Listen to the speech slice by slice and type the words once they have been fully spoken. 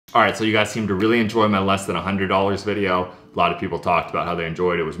All right, so you guys seem to really enjoy my less than $100 video. A lot of people talked about how they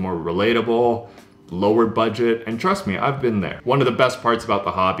enjoyed it. It was more relatable, lower budget, and trust me, I've been there. One of the best parts about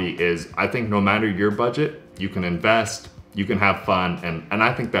the hobby is I think no matter your budget, you can invest, you can have fun, and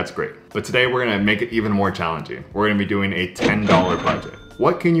I think that's great. But today we're gonna make it even more challenging. We're gonna be doing a $10 budget.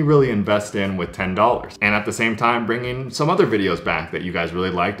 What can you really invest in with $10? And at the same time, bringing some other videos back that you guys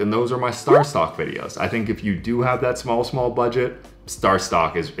really liked, and those are my StarStock videos. I think if you do have that small budget,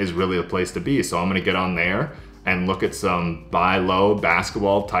 StarStock is really the place to be. So I'm gonna get on there and look at some buy low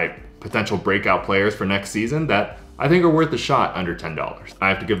basketball type potential breakout players for next season that I think are worth a shot under $10. I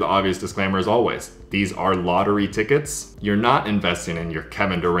have to give the obvious disclaimer as always. These are lottery tickets. You're not investing in your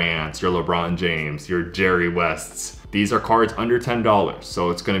Kevin Durant's, your LeBron James, your Jerry West's. These are cards under $10.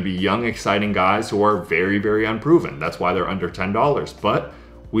 So it's gonna be young, exciting guys who are very unproven. That's why they're under $10. But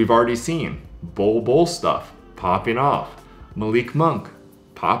we've already seen Bull stuff popping off. Malik Monk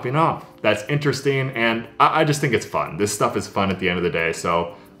popping off. That's interesting, and I just think it's fun. This stuff is fun at the end of the day.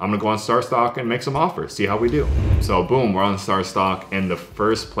 So I'm gonna go on StarStock and make some offers, see how we do. So boom, we're on StarStock, and the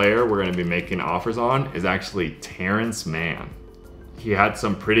first player we're gonna be making offers on is actually 10〡Mann. He had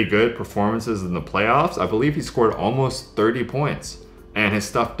some pretty good performances in the playoffs. I believe he scored almost 30 points, and his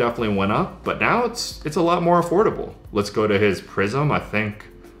stuff definitely went up, but now it's a lot more affordable. Let's go to his Prism. I think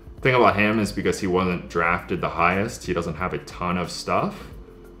the thing about him is because he wasn't drafted the highest, he doesn't have a ton of stuff.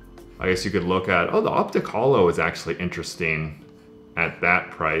 I guess you could look at, oh, the Optic Holo is actually interesting at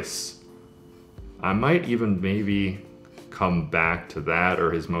that price. I might even maybe come back to that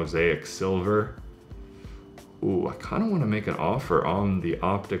or his Mosaic Silver. Ooh, I kind of want to make an offer on the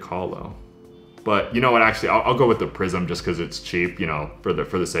Optic Holo. But you know what, actually, I'll go with the Prism just because it's cheap, you know, for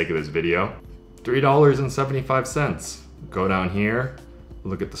the sake of this video. $3.75. Go down here,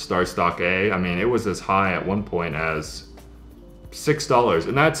 look at the StarStock A. I mean, it was as high at one point as $6,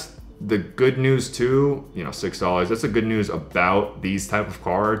 and that's the good news too, you know, $6. That's the good news about these type of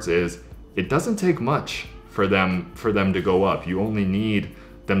cards is it doesn't take much for them to go up. You only need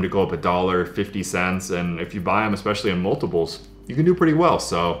them to go up $1.50, and if you buy them, especially in multiples, you can do pretty well.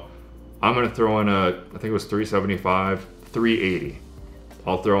 So I'm gonna throw in I think it was $3.75, $3.80.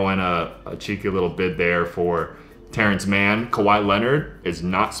 I'll throw in a cheeky little bid there for 10〡Mann. Kawhi Leonard is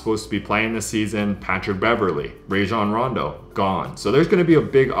not supposed to be playing this season. Patrick Beverley, Rajon Rondo, gone. So there's gonna be a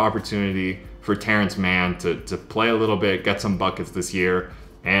big opportunity for 10〡Mann to play a little bit, get some buckets this year.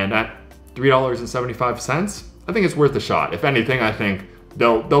 And at $3.75, I think it's worth a shot. If anything, I think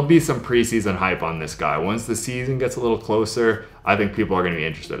there'll be some preseason hype on this guy. Once the season gets a little closer, I think people are gonna be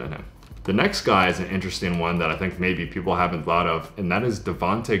interested in him. The next guy is an interesting one that I think maybe people haven't thought of, and that is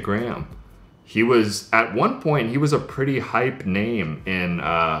Devonte Graham. He was, at one point, he was a pretty hype name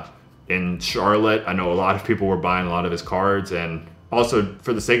in Charlotte. I know a lot of people were buying a lot of his cards, and also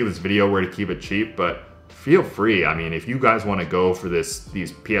for the sake of this video, we're to keep it cheap, but feel free. I mean, if you guys want to go for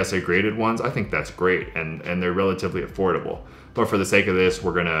these PSA graded ones, I think that's great, and they're relatively affordable. But for the sake of this,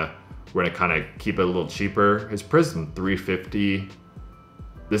 we're gonna kind of keep it a little cheaper. His Prism, $3.50.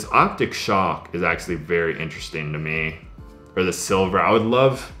 This Optic Shock is actually very interesting to me. Or the Silver, I would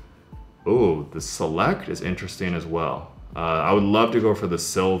love. Ooh, the Select is interesting as well. I would love to go for the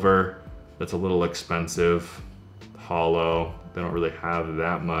Silver. That's a little expensive. Holo, they don't really have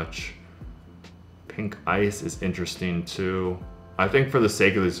that much. Pink Ice is interesting too. I think for the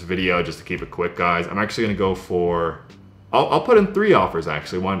sake of this video, just to keep it quick, guys, I'm actually gonna go for, I'll put in 3 offers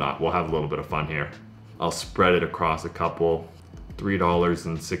actually, why not? We'll have a little bit of fun here. I'll spread it across a couple.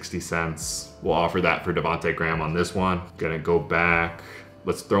 $3.60. We'll offer that for Devonte Graham on this one. Gonna go back.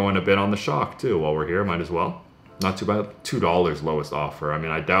 Let's throw in a bit on the Shock too while we're here, might as well. Not too bad, $2 lowest offer. I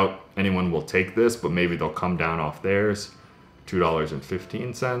mean, I doubt anyone will take this, but maybe they'll come down off theirs.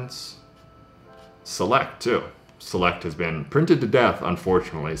 $2.15. Select too. Select has been printed to death,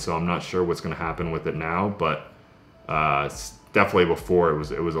 unfortunately, so I'm not sure what's gonna happen with it now, but it's definitely before it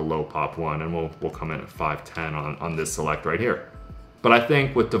was a low pop one, and we'll come in at 510 on this Select right here. But I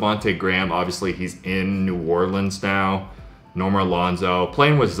think with Devonte Graham, obviously he's in New Orleans now. Norma Alonzo,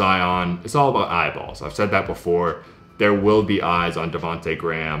 playing with Zion, it's all about eyeballs. I've said that before. There will be eyes on Devonte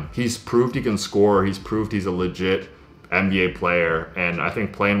Graham. He's proved he can score. He's proved he's a legit NBA player. And I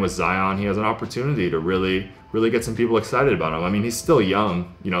think playing with Zion, he has an opportunity to really get some people excited about him. I mean, he's still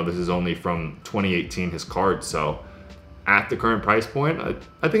young. You know, this is only from 2018, his card. So at the current price point,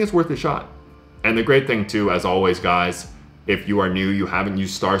 I think it's worth a shot. And the great thing too, as always, guys, if you are new, you haven't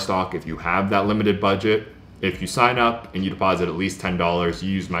used StarStock, if you have that limited budget, if you sign up and you deposit at least $10, you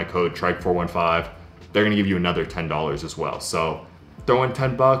use my code TRIKE415, they're gonna give you another $10 as well. So throw in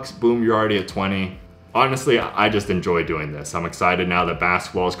 10 bucks, boom, you're already at 20. honestly, I just enjoy doing this. I'm excited now that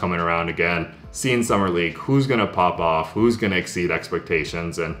basketball is coming around again, seeing Summer League, who's gonna pop off, who's gonna exceed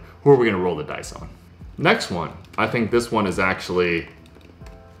expectations, and who are we gonna roll the dice on. Next one, I think this one is actually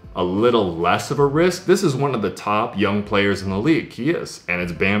a little less of a risk. This is one of the top young players in the league. He is, and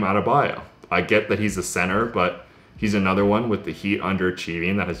it's Bam Adebayo. I get that he's a center, but he's another one with the Heat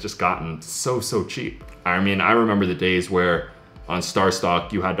underachieving that has just gotten so cheap. I mean, I remember the days where on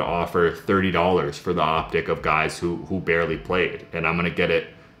StarStock you had to offer $30 for the optic of guys who barely played, and I'm gonna get it,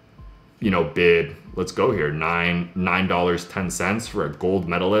 you know, bid, let's go here, $9.10 for a gold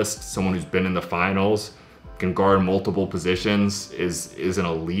medalist, someone who's been in the finals, can guard multiple positions, is an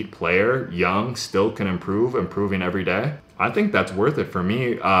elite player, young, still can improve, improving every day. I think that's worth it for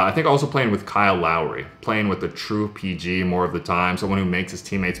me. I think also playing with Kyle Lowry, playing with a true PG more of the time, someone who makes his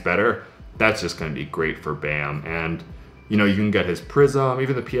teammates better, that's just gonna be great for Bam. And you know, you can get his Prism,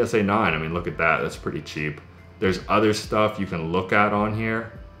 even the PSA 9. I mean, look at that, that's pretty cheap. There's other stuff you can look at on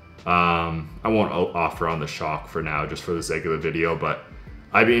here. I won't offer on the Shock for now, just for the sake of the video, but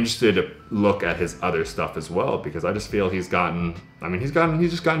I'd be interested to look at his other stuff as well, because I just feel he's just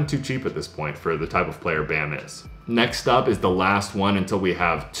gotten too cheap at this point for the type of player Bam is. Next up is the last one until we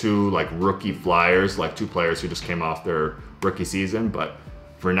have two like rookie flyers, like two players who just came off their rookie season. But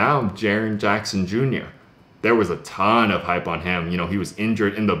for now, Jaren Jackson Jr. There was a ton of hype on him. You know, he was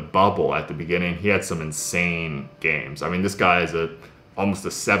injured in the bubble at the beginning. He had some insane games. I mean, this guy is almost a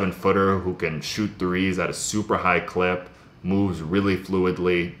 7-footer who can shoot threes at a super high clip, moves really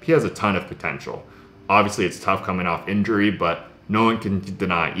fluidly. He has a ton of potential. Obviously, it's tough coming off injury, but no one can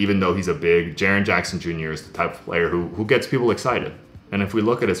deny, even though he's a big, Jaren Jackson Jr. is the type of player who gets people excited. And if we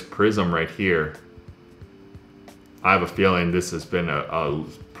look at his Prism right here, I have a feeling this has been a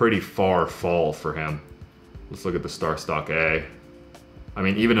pretty far fall for him. Let's look at the StarStock A. I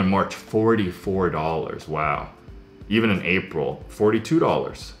mean, even in March, $44, wow. Even in April,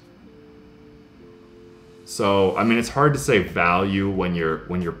 $42. So, I mean, it's hard to say value when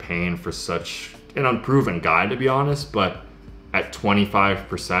you're paying for such an unproven guy, to be honest, but at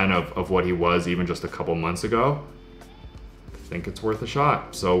 25% of what he was even just a couple months ago, I think it's worth a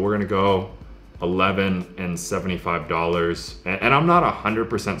shot. So we're gonna go $11 and $75. And I'm not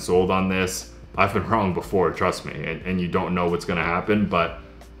 100% sold on this. I've been wrong before, trust me, and you don't know what's gonna happen, but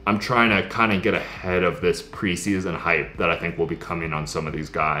I'm trying to kind of get ahead of this preseason hype that I think will be coming on some of these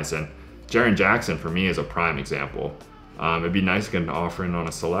guys. And Jaren Jackson, for me, is a prime example. It'd be nice to get an offering on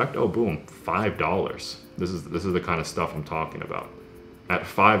a select. Oh, boom, $5. This is the kind of stuff I'm talking about. At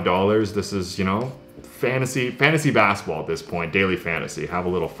 $5, this is, you know, fantasy basketball at this point, daily fantasy. Have a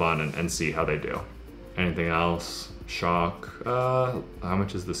little fun and see how they do. Anything else? Shock. How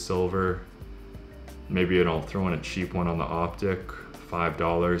much is the silver? Maybe I'll throw in a cheap one on the optic,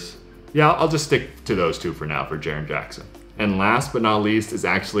 $5. Yeah, I'll just stick to those two for now for Jaren Jackson. And last but not least is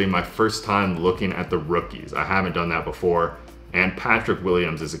actually my first time looking at the rookies. I haven't done that before. And Patrick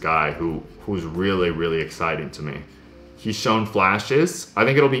Williams is a guy who's really exciting to me. He's shown flashes. I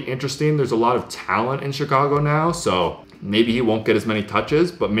think it'll be interesting. There's a lot of talent in Chicago now, so maybe he won't get as many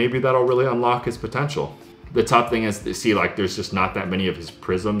touches, but maybe that'll really unlock his potential. The tough thing is to see, like, there's just not that many of his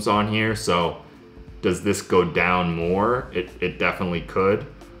Prisms on here, so does this go down more? It definitely could,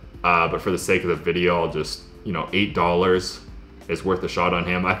 but for the sake of the video, I'll just, you know, $8 is worth a shot on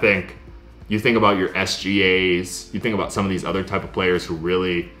him. I think you think about your SGAs, you think about some of these other type of players who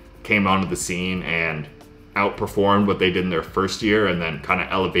really came onto the scene and outperformed what they did in their first year and then kind of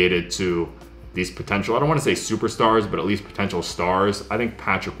elevated to these potential, I don't want to say superstars, but at least potential stars. I think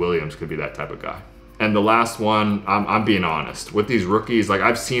Patrick Williams could be that type of guy. And the last one, I'm being honest, with these rookies, like,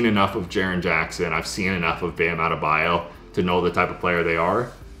 I've seen enough of Jaren Jackson, I've seen enough of Bam Adebayo to know the type of player they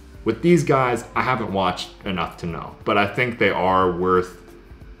are. With these guys, I haven't watched enough to know, but I think they are worth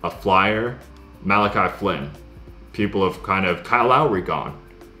a flyer. Malachi Flynn, people have kind of, Kyle Lowry gone,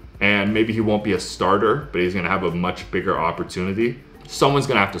 and maybe he won't be a starter, but he's gonna have a much bigger opportunity. Someone's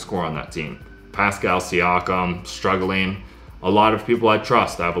gonna have to score on that team. Pascal Siakam, struggling. A lot of people I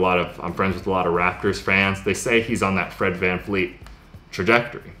trust. I'm friends with a lot of Raptors fans. They say he's on that Fred VanVleet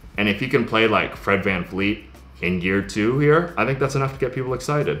trajectory. And if he can play like Fred VanVleet in year 2 here, I think that's enough to get people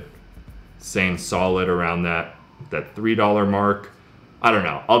excited. Staying solid around that $3 mark. I don't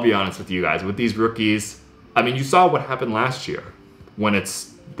know. I'll be honest with you guys. With these rookies, I mean, you saw what happened last year. When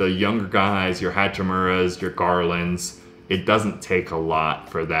it's the younger guys, your Hachimuras, your Garlands, it doesn't take a lot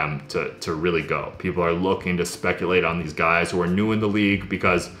for them to really go. People are looking to speculate on these guys who are new in the league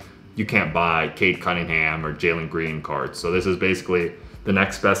because you can't buy Cade Cunningham or Jalen Green cards. So this is basically the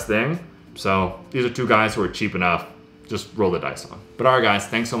next best thing. So these are two guys who are cheap enough. just roll the dice on. But all right, guys,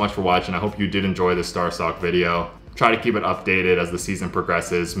 thanks so much for watching. I hope you did enjoy this StarStock video. Try to keep it updated as the season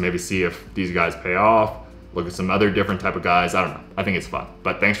progresses. Maybe see if these guys pay off. Look at some other different type of guys. I don't know. I think it's fun.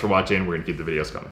 But thanks for watching. We're gonna keep the videos coming.